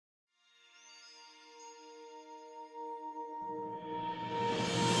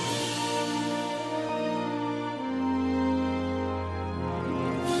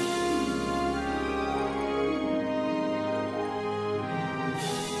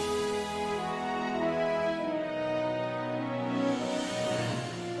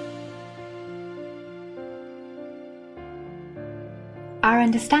Our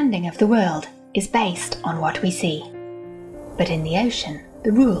understanding of the world is based on what we see. But in the ocean,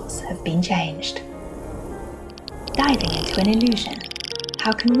 the rules have been changed. Diving into an illusion,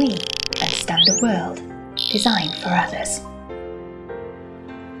 how can we understand a world designed for others?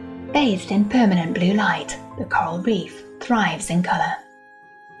 Bathed in permanent blue light, the coral reef thrives in colour.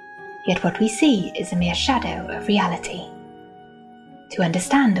 Yet what we see is a mere shadow of reality. To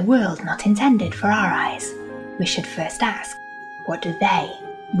understand a world not intended for our eyes, we should first ask, what do they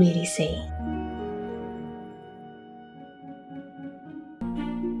really see?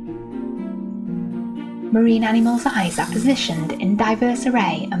 Marine animals' eyes are positioned in diverse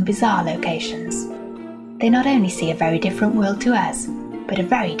array and bizarre locations. They not only see a very different world to us, but a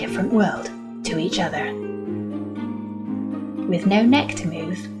very different world to each other. With no neck to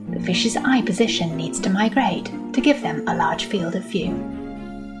move, the fish's eye position needs to migrate to give them a large field of view.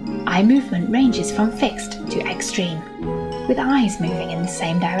 Eye movement ranges from fixed to extreme, with eyes moving in the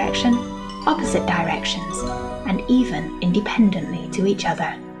same direction, opposite directions, and even independently to each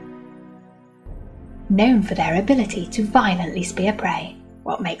other. Known for their ability to violently spear prey,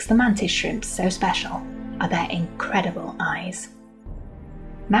 what makes the mantis shrimps so special are their incredible eyes.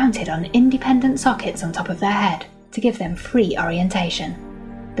 Mounted on independent sockets on top of their head to give them free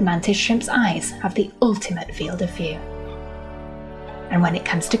orientation, the mantis shrimp's eyes have the ultimate field of view. And when it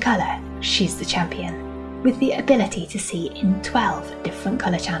comes to colour, she's the champion, with the ability to see in 12 different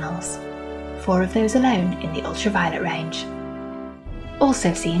colour channels, 4 of those alone in the ultraviolet range.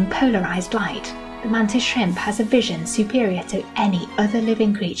 Also seeing polarised light, the mantis shrimp has a vision superior to any other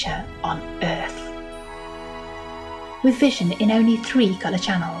living creature on Earth. With vision in only 3 colour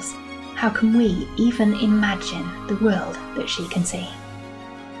channels, how can we even imagine the world that she can see?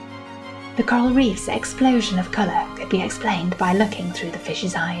 The coral reef's explosion of colour could be explained by looking through the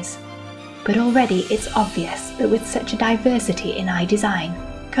fish's eyes. But already it's obvious that with such a diversity in eye design,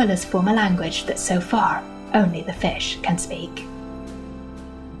 colours form a language that so far only the fish can speak.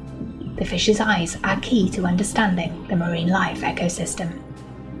 The fish's eyes are key to understanding the marine life ecosystem.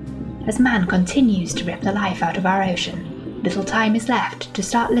 As man continues to rip the life out of our ocean, little time is left to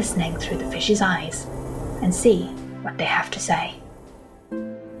start listening through the fish's eyes and see what they have to say.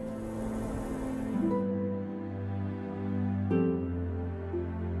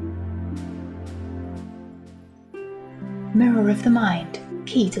 Mirror of the mind,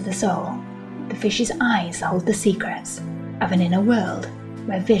 key to the soul, the fish's eyes hold the secrets of an inner world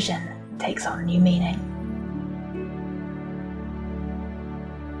where vision takes on new meaning.